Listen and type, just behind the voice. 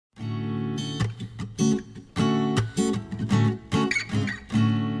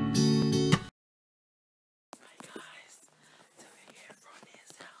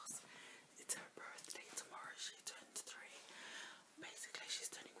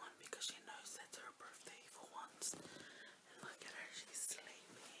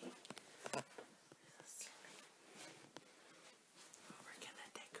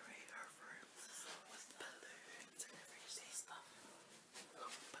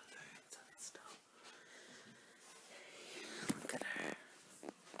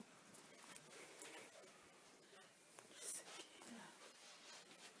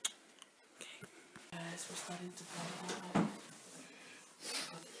starting to fall out.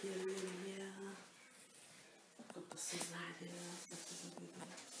 Got here in here. Got the side here.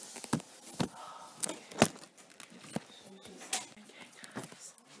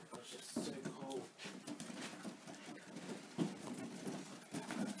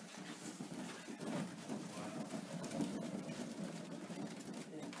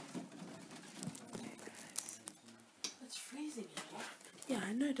 Yeah,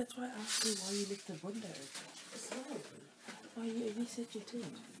 I know. That's why I asked you why you left the window open. It's not open. Oh, you said you did.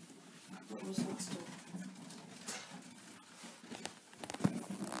 What was next door?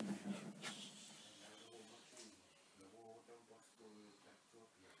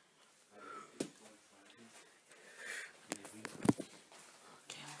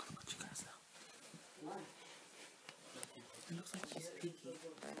 Okay, I'm gonna put you guys down. Why? It looks like she's peeking.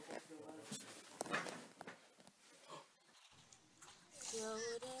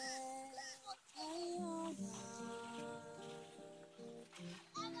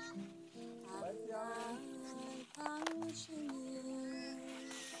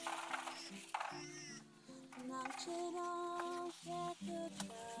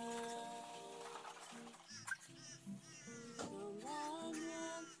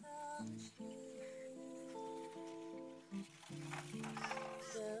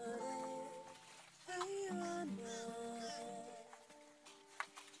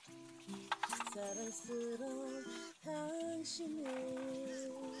 사랑스러운 당신을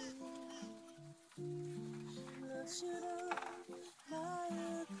너처럼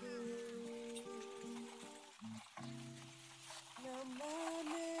나에게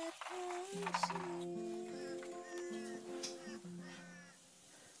너만의 당신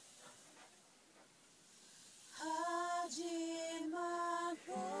하지 말고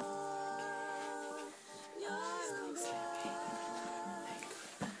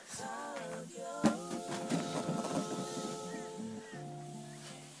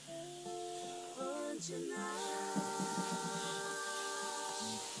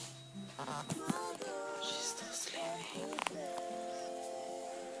She's still sleeping.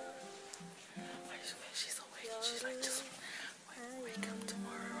 I swear she's awake. She's like, just wake up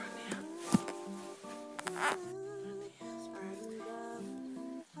tomorrow, Veronia.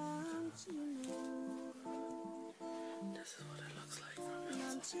 This is what it looks like from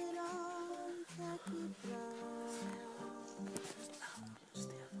outside. Just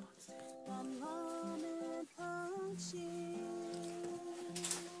the other ones there.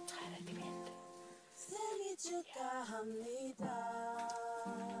 생일 축하합니다.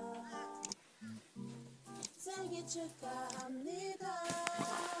 생일 축하합니다.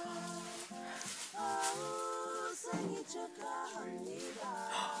 생일 축하합니다.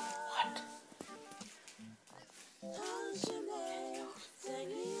 What? 당신의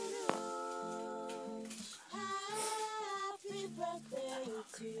생일은 Happy birthday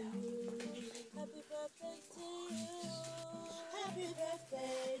to you. Happy birthday to you. Happy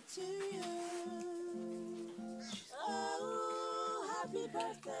birthday to you. Oh, happy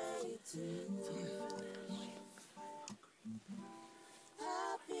birthday to you.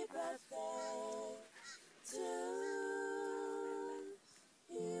 Happy birthday to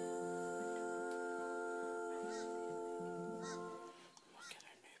you. Look at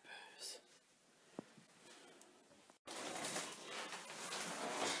her neighbors.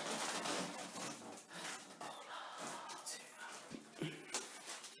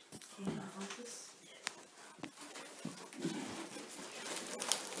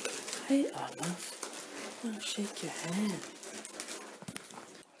 Hey, Olive. I want to shake your hand.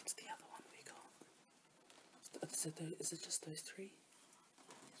 What's the other one we got? Is it just those three?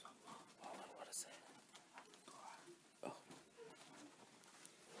 What is it? Oh.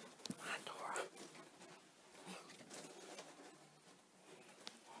 Dora.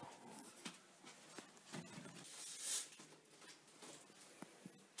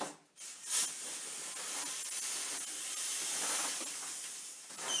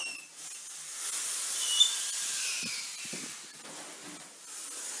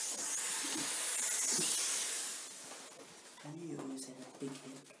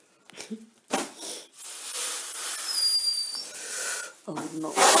 Oh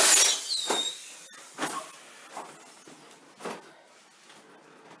no.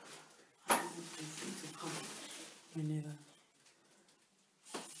 Me neither.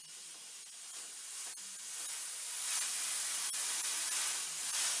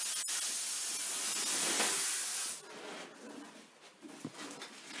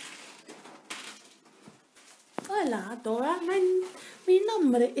 Hola, Dora. Mi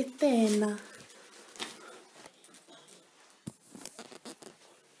nombre es Tena.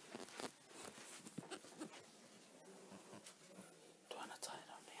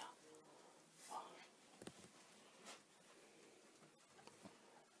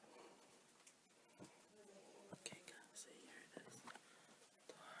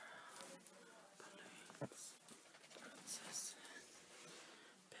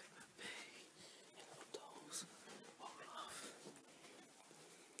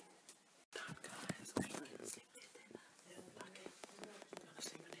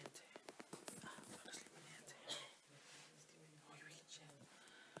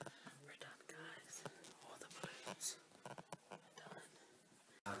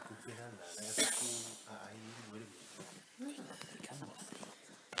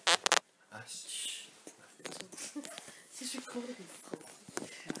 She's recording.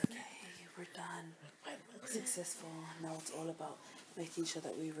 Okay, we're done. Successful. Now it's all about making sure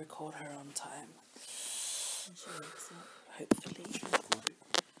that we record her on time. And she wakes up, hopefully.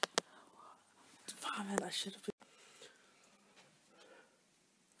 Man, I should have been.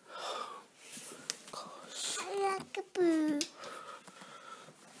 Gosh. I like a boo.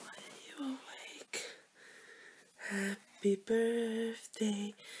 Why are you awake? Happy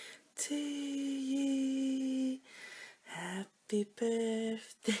birthday to you. Happy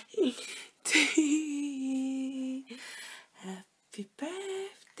birthday to you. Happy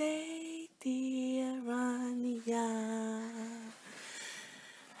birthday, dear Veronia.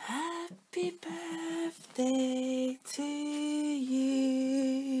 Happy birthday to you.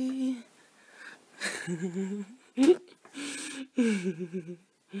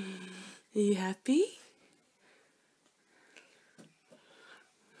 Are you happy?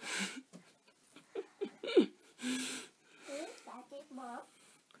 Daddy, Mom.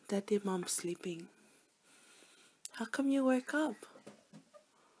 Daddy and Mom's sleeping. How come you woke up?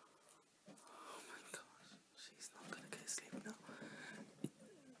 Oh my gosh, she's not gonna go to sleep now.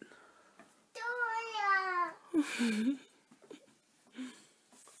 Dora.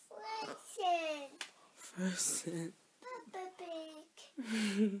 Frozen. Frozen. Peppa Pig.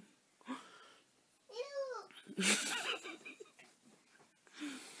 You.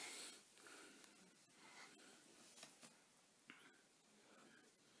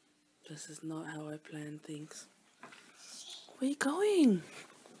 This is not how I plan things. Where are you going?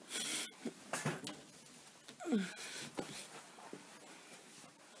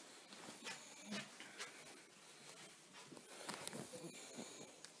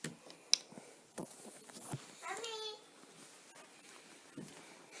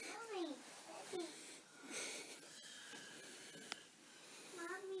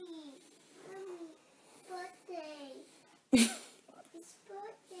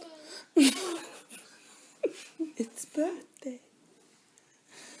 It's birthday.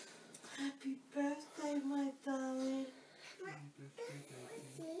 Happy birthday, my darling.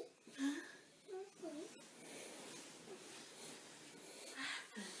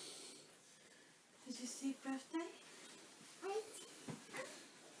 Did you see birthday?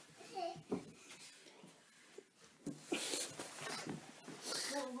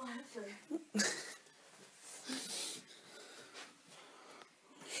 What happened?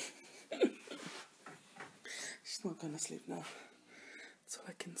 She's not gonna sleep now. That's all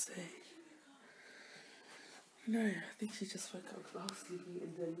I can say. No, I think she just woke up. I was sleeping,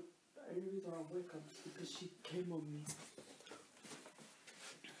 and then the only reason I woke up is because she came on me.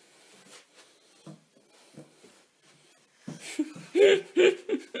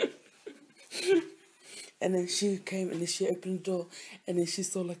 And then she came, and then she opened the door, and then she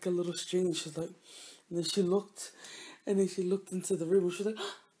saw like a little string, and she was like, and then she looked, and then she looked into the room, and she was like,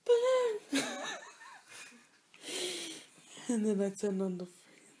 balloon! And then I turned on the fan.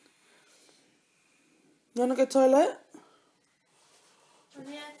 You wanna go toilet?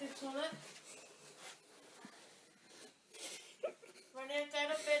 Veronia, to the toilet. Veronia, go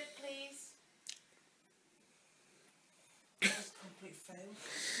to bed, please. That's a complete fail.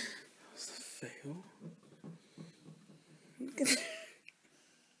 That was a fail.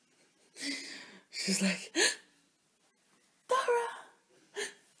 She's like, Dora!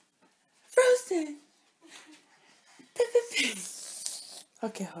 Frozen!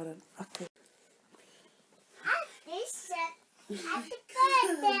 Okay, hold on. Okay. Happy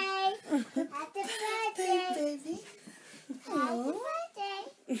birthday! Happy birthday, baby. Happy birthday!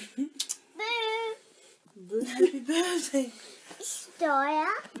 Boo! Happy birthday. Dora.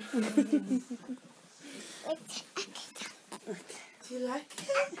 Okay. Do you like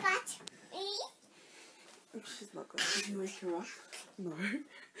it? Got me. She's not going to. Did you wake her up? No.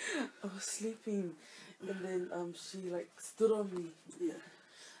 I was sleeping, and then she like stood on me. Yeah.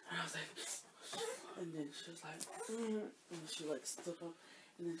 And I was like, and then she was like, and she like stood up,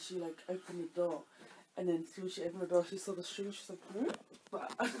 and then she like opened the door, and then when she opened the door, she saw the string. She's like,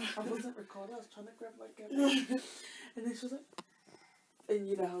 but I wasn't recording. I was trying to grab my camera, and then she was like, and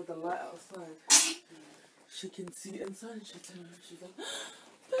you know how the light outside, she can see inside, and she turned around, she's like,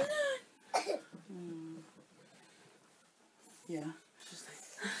 balloon. Yeah, she's like,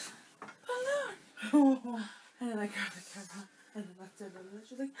 balloon. And then I grabbed the camera, and then I turned around,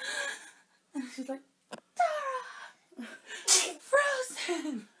 and she's like, Dora,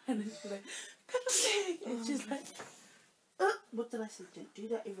 Frozen. And then she's like, Peppa Pig. And she's like, what did I say? Don't do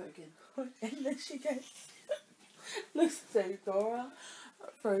that ever again. And then she goes, Looks say Dora,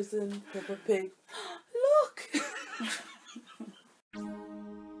 Frozen, Peppa Pig. Look!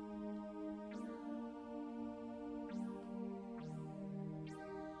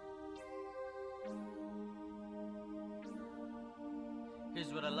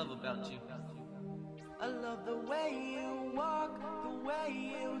 Here's what I love about you. I love the way you walk, the way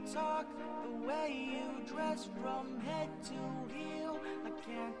you talk, the way you dress from head to heel. I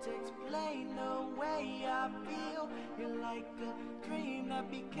can't explain the way I feel. You're like a dream that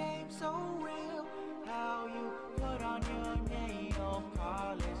became so real. How you put on your nail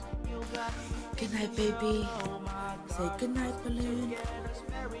polish. You got Good night, baby. Say good night, balloon.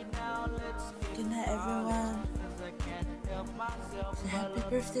 Good night, everyone. Say happy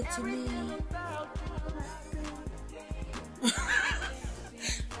birthday to me.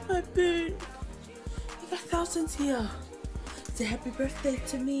 My boo. You got thousands here. Say happy birthday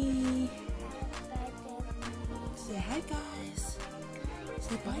to me. Say hi, guys.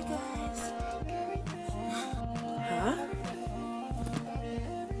 Say bye, guys. Huh?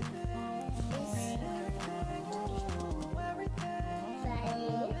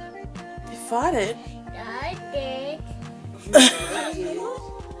 You farted? I did.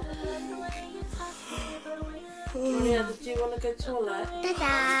 Yeah, did you want to go to the toilet?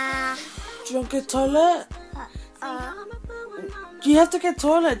 Ta-da! Do you want to go to the toilet? You have to get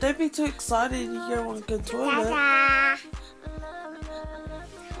toilet. Don't be too excited. You don't want to go to the toilet. Ta-da!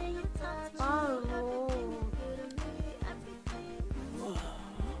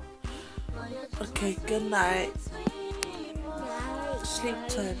 Okay, good night. Sleep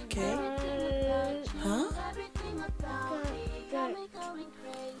tight, okay? Huh?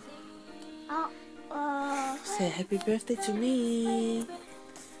 Say happy birthday to me.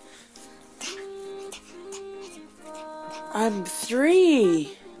 I'm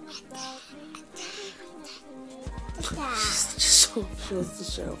 3. She wants to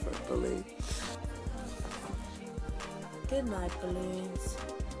show off her balloon. Good night, balloons.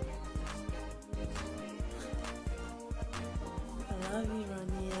 I love you,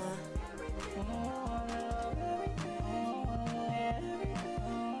 Veronia.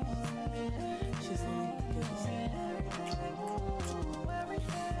 She's like,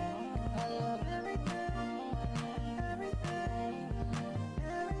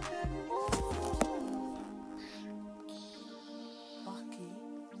 Bucky.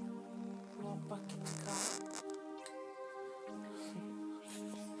 You want Bucky to come?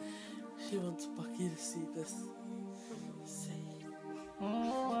 She wants Bucky to see this. See. I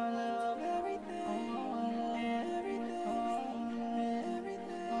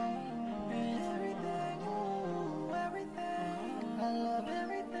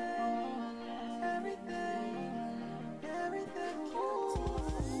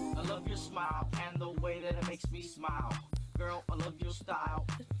love your smile and the way that it makes me smile. Girl, I love your style.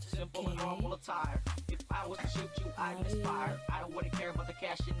 Simple and normal attire. If I was to shoot you, I'd misfire. I wouldn't care about the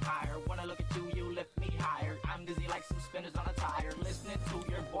cash and hire. When I look at you, you lift me higher. I'm dizzy like some spinners on a tire. Listening to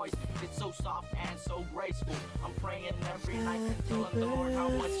your voice, it's so soft and so graceful. I'm praying every night and telling the Lord how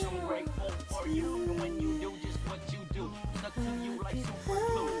much I'm grateful for you. And when you do just what you do, stuck to you like super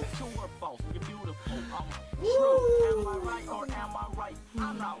glue. True or false, you're beautiful. True. Am I right or am I right?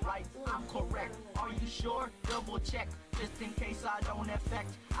 I'm not right, I'm correct. Are you sure? Double check. Just in case I don't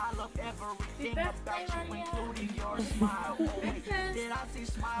affect. I love everything about you, including your smile. Oh, wait, did I say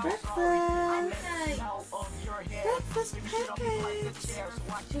smile? Sorry, I meant the smell of your hair. Breakfast You sit up like pancakes. a chair, so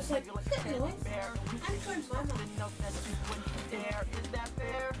I just like you like a teddy bear. Didn't know that you wouldn't dare. Is that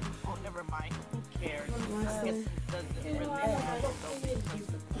fair? Oh, never mind. Who cares? I guess it doesn't really matter.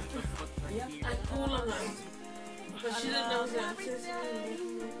 I pull on her. But she didn't know that.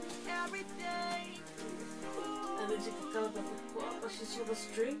 Every day. And then she could tell that but she saw the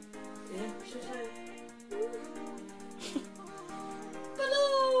string. Yeah. She was like,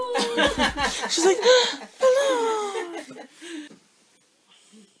 hello. She's like, hello.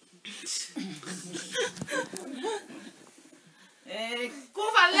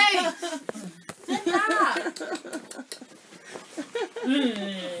 Curva lei!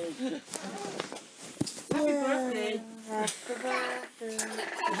 Happy birthday.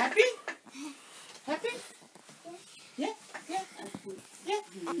 Happy? Happy? Yeah, yeah, yeah.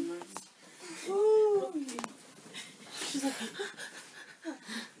 Ooh. She's like,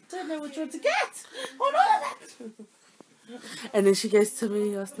 don't know which one to get. Oh no, that. And then she goes to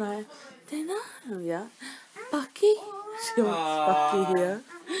me last night. Don't know, yeah. Bucky. She wants Bucky here.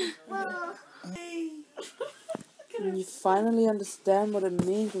 And you finally understand what it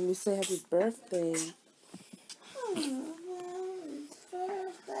means when we say happy birthday.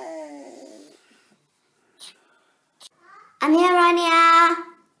 I'm here, Veronia.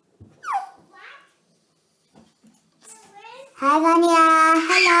 Hi, Veronia.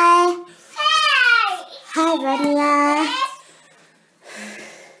 Hello. Hi, Veronia.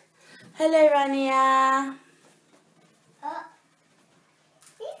 Hello, Veronia.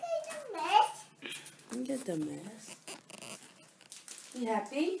 Look at the mess. You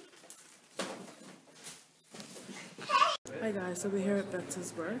happy? Hi guys, so we're here at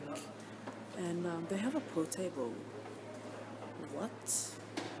Betsa's work and they have a pool table. What?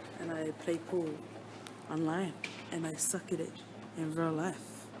 And I play pool online and I suck at it in real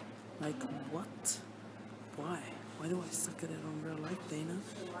life. Like what? Why? Why do I suck at it in real life, Dana?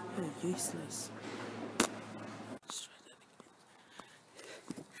 You're useless. Let's try that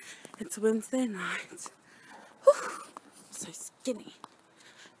again. It's Wednesday night. Whew, so skinny.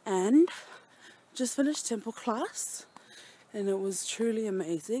 And just finished temple class and it was truly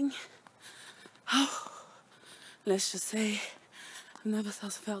amazing. Oh, let's just say I've never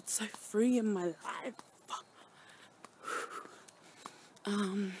felt so free in my life.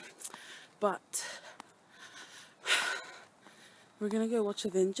 But we're gonna go watch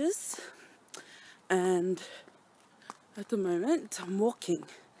Avengers and at the moment I'm walking.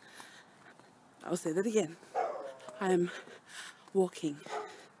 I'll say that again. I'm walking.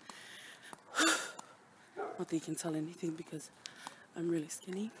 Not that you can tell anything because I'm really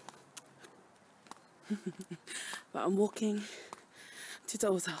skinny. But I'm walking to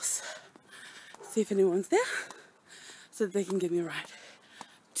Doll's house. See if anyone's there so that they can give me a ride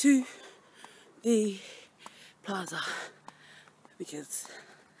to the plaza because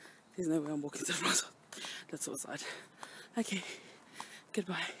there's no way I'm walking to the plaza. That's all side. Okay,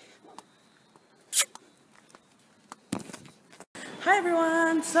 goodbye. Hi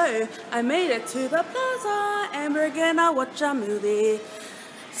everyone, so I made it to the plaza and we're gonna watch a movie.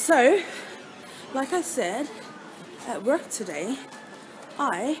 So, like I said, at work today,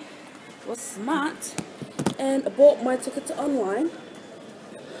 I was smart and bought my ticket to online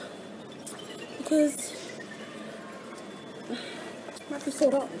because it might be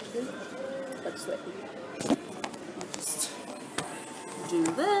sold out actually. I'll just do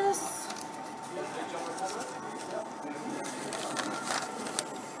this.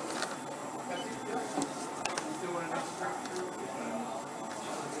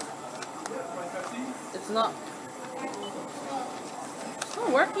 It's not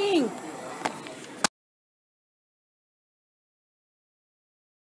working.